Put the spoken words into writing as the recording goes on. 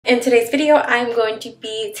In today's video, I'm going to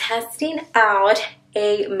be testing out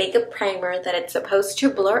a makeup primer that it's supposed to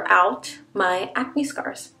blur out my acne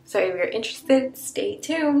scars. So if you're interested, stay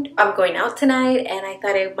tuned. I'm going out tonight and I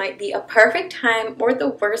thought it might be a perfect time or the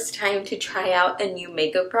worst time to try out a new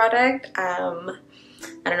makeup product. I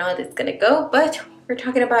don't know how this is gonna go, but we're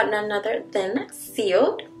talking about none other than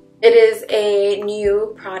Sealed. It is a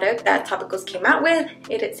new product that Topicals came out with.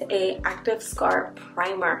 It is a active scar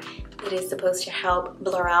primer. It is supposed to help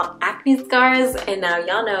blur out acne scars, and now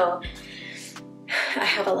y'all know I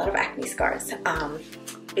have a lot of acne scars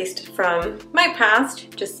based from my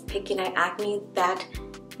past, just picking at acne that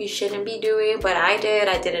you shouldn't be doing, but I did.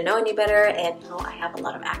 I didn't know any better, and now I have a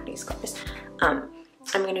lot of acne scars. I'm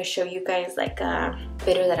gonna show you guys like a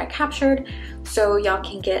video that I captured so y'all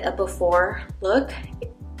can get a before look.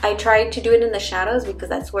 I tried to do it in the shadows because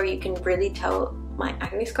that's where you can really tell my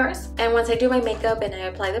acne scars. And once I do my makeup and I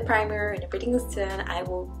apply the primer and everything is done, I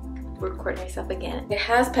will record myself again. It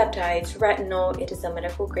has peptides, retinol, it is a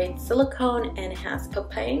medical grade silicone, and it has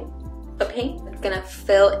papain. It's gonna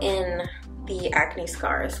fill in the acne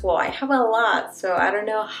scars. Well, I have a lot, so I don't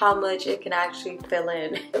know how much it can actually fill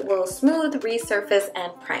in. It will smooth, resurface,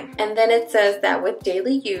 and prime. And then it says that with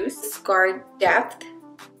daily use, scar depth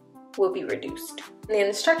will be reduced. In the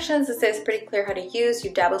instructions, it says pretty clear how to use.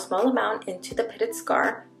 You dab a small amount into the pitted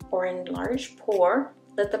scar or enlarged pore.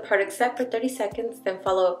 Let the product set for 30 seconds, then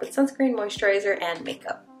follow up with sunscreen, moisturizer, and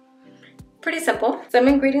makeup. Pretty simple. Some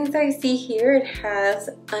ingredients that I see here, it has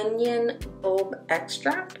onion bulb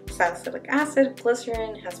extract, salicylic acid,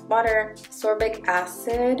 glycerin, has water, sorbic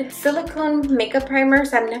acid, silicone makeup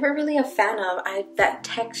primers. I'm never really a fan of. That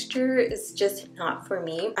texture is just not for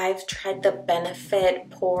me. I've tried the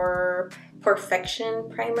Benefit Perfection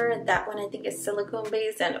primer. That one I think is silicone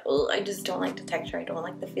based, and I just don't like the texture. I don't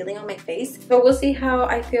like the feeling on my face. So we'll see how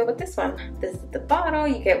I feel with this one. This is the bottle.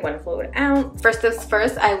 You get 1 fluid ounce. First things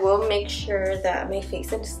first, I will make sure that my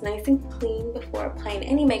face is nice and clean before applying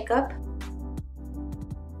any makeup.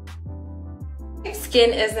 My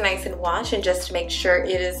skin is nice and washed, and just to make sure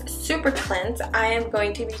it is super cleansed, I am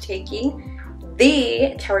going to be taking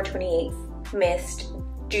the Tower 28 Mist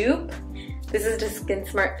Dupe. This is the Skin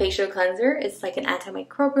Smart Facial Cleanser. It's like an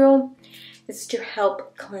antimicrobial. It's to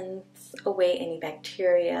help cleanse away any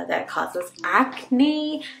bacteria that causes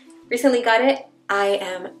acne. Recently got it. I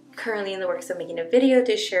am currently in the works of making a video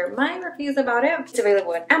to share my reviews about it. It's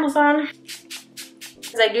available at Amazon.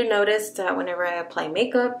 Because I do notice that whenever I apply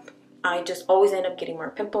makeup, I just always end up getting more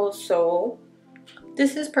pimples. So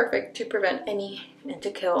this is perfect to prevent any and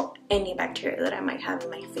to kill any bacteria that I might have in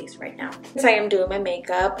my face right now. As I am doing my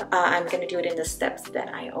makeup, I'm going to do it in the steps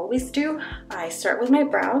that I always do. I start with my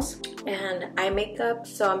brows and eye makeup,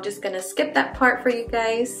 so I'm just going to skip that part for you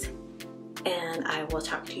guys, and I will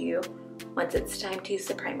talk to you once it's time to use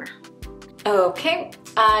the primer. Okay,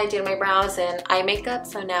 I did my brows and eye makeup,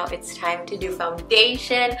 so now it's time to do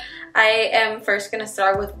foundation. I am first going to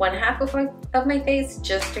start with 1/2 of my face,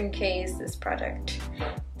 just in case this product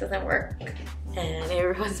doesn't work and it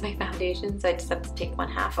ruins my foundation, so I just have to take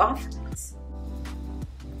 1/2 off. It's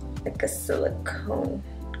like a silicone.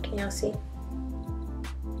 Can y'all see?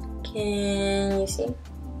 Can you see?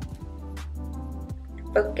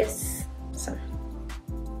 Focus. So,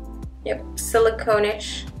 yep,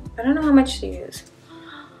 silicone-ish. I don't know how much to use.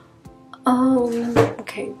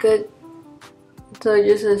 Okay, good. So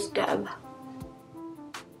just this dab.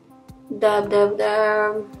 Dab, dab,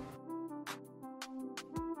 dab.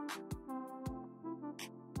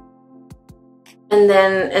 And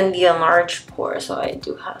then in the enlarged pores, so I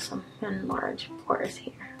do have some enlarged pores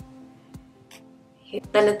here.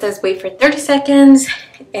 Then it says wait for 30 seconds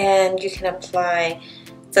and you can apply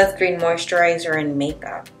sunscreen, moisturizer, and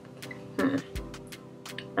makeup.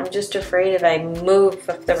 I'm just afraid if I move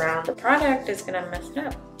around the product, it's gonna mess it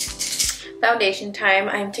up. Foundation time.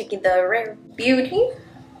 I'm taking the Rare Beauty.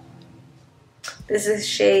 This is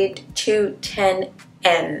shade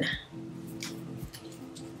 210N.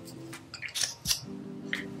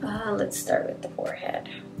 Let's start with the forehead.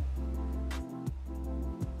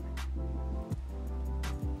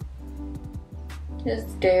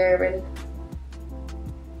 Just dab it.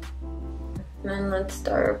 And let's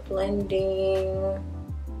start blending.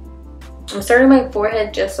 I'm starting my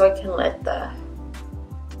forehead just so I can let the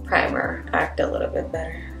primer act a little bit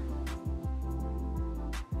better.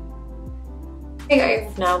 Okay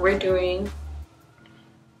guys, now we're doing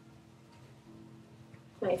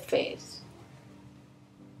my face.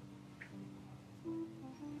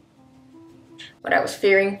 What I was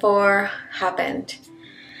fearing for happened.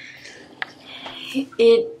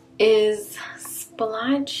 It is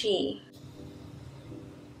splotchy.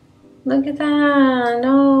 Look at that.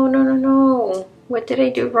 No, What did I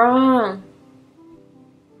do wrong?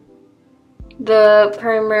 The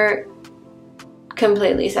primer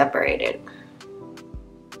completely separated.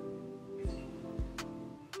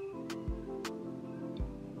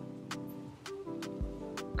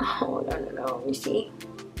 Oh, no, let me see.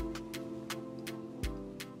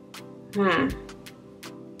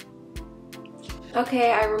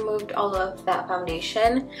 Okay, I removed all of that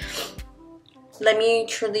foundation. Let me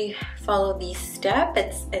truly follow the step.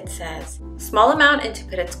 It says small amount into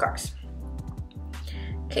pitted scars.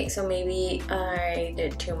 Okay, so maybe I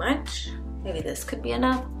did too much. Maybe this could be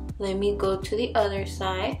enough. Let me go to the other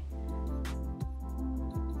side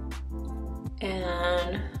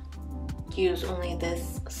and use only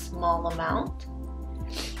this small amount.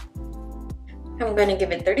 I'm gonna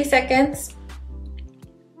give it 30 seconds.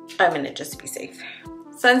 I'm gonna just be safe.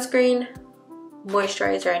 Sunscreen,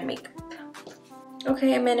 moisturizer, and makeup.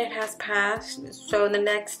 Okay, a minute has passed. So the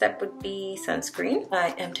next step would be sunscreen. I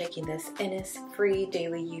am taking this Innisfree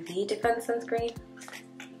Daily UV Defense Sunscreen.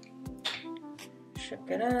 Shook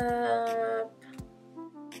it up.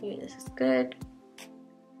 Maybe this is good.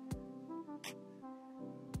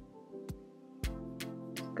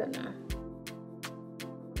 Good now.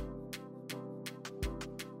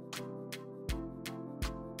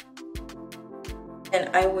 And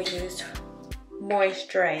I will use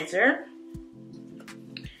moisturizer.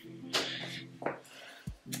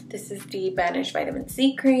 This is the Banish Vitamin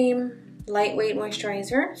C Cream, lightweight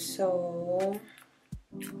moisturizer, so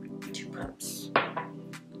 2 pumps.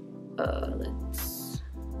 Let's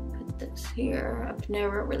put this here. I've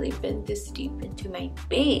never really been this deep into my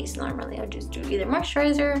base. Normally I'll just do either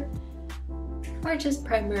moisturizer or just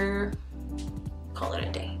primer, call it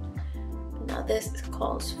a day. Now this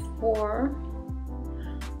calls for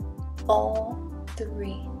all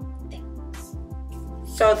 3 things.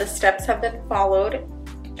 So the steps have been followed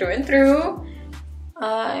through and through.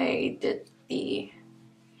 I did the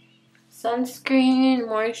sunscreen,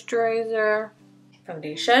 moisturizer,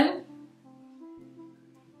 foundation.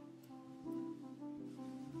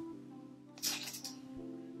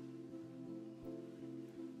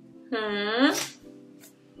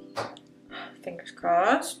 Fingers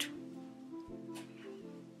crossed.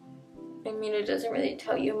 I mean, it doesn't really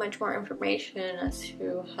tell you much more information as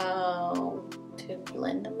to how to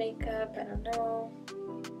blend the makeup. I don't know.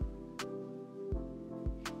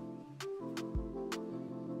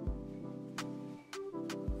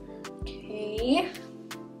 Okay.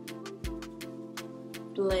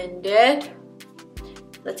 Blended.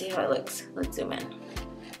 Let's see how it looks. Let's zoom in.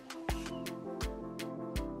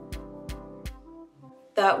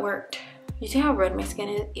 That worked. You see how red my skin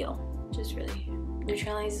is? Ew. Just really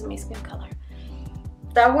neutralizes my skin color.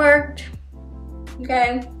 That worked.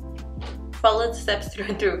 Okay. Follow the steps through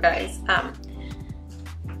and through, guys.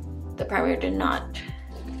 The primer did not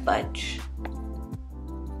budge.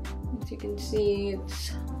 As you can see,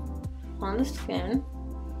 it's on the skin.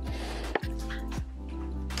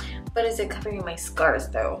 But is it covering my scars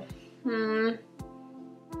though?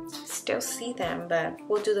 Still see them, but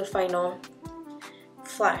we'll do the final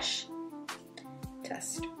flash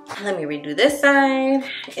test. Let me redo this side.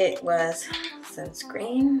 It was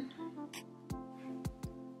sunscreen.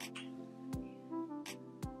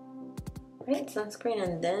 Right, sunscreen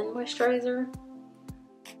and then moisturizer.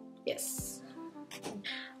 Yes.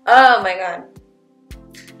 Oh my god.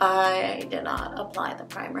 I did not apply the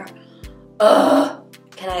primer. Ugh.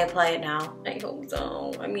 Can I apply it now? I hope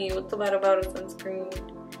so. I mean, what's the bad about a sunscreen?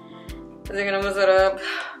 Is it gonna mess it up?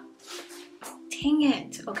 Dang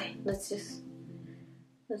it. Okay, let's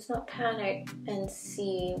not panic and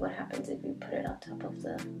see what happens if we put it on top of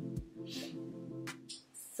the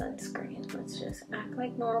sunscreen. Let's just act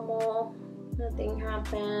like normal. Nothing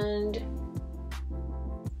happened.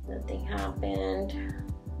 Nothing happened.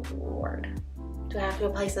 Lord. Do I have to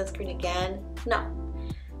apply sunscreen again? No.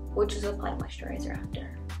 We'll just apply moisturizer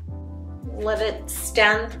after. Let it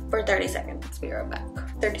stand for 30 seconds. Let's be right back.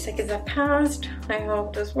 30 seconds have passed. I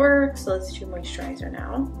hope this works. Let's do moisturizer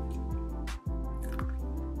now.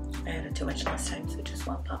 I added too much last time, so just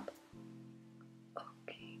 1 pump.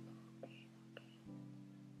 Okay.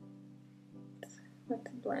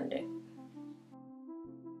 Let's blend it.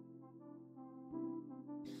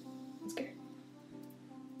 That's good.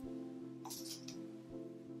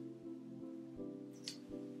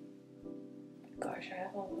 Gosh, I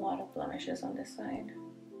have a lot of blemishes on this side.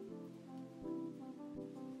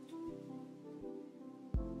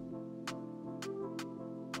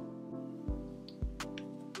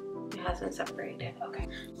 It hasn't separated. Okay.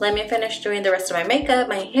 Let me finish doing the rest of my makeup,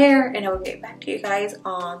 my hair, and I will get back to you guys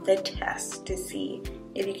on the test to see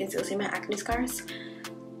if you can still see my acne scars.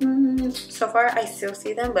 So far, I still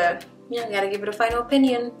see them, but yeah, I gotta give it a final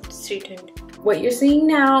opinion. Stay tuned. What you're seeing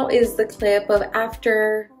now is the clip of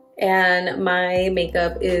after, and my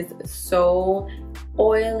makeup is so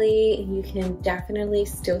oily. You can definitely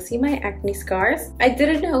still see my acne scars. I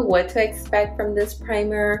didn't know what to expect from this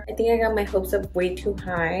primer. I think I got my hopes up way too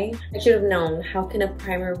high. I should have known, how can a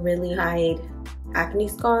primer really hide acne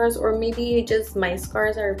scars? Or maybe just my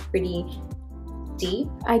scars are pretty deep.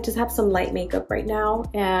 I just have some light makeup right now,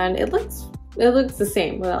 and it looks the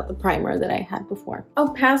same without the primer that I had before.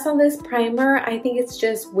 I'll pass on this primer. I think it's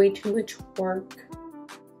just way too much work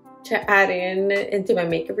to add into my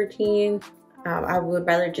makeup routine. I would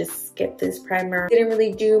rather just skip this primer. Didn't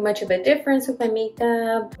really do much of a difference with my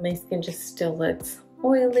makeup. My skin just still looks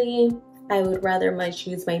oily. I would rather much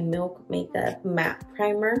use my Milk Makeup Matte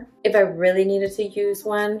Primer. If I really needed to use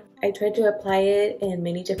one, I tried to apply it in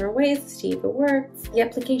many different ways to see if it works. The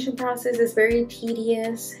application process is very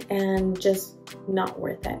tedious and just not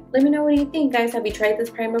worth it. Let me know what you think, guys. Have you tried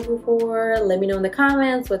this primer before? Let me know in the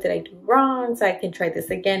comments, what did I do wrong so I can try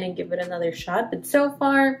this again and give it another shot. But so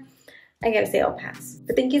far, I gotta say I'll pass.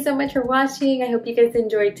 But thank you so much for watching. I hope you guys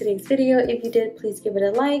enjoyed today's video. If you did, please give it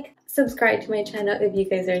a like. Subscribe to my channel if you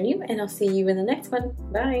guys are new, and I'll see you in the next one.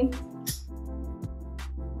 Bye.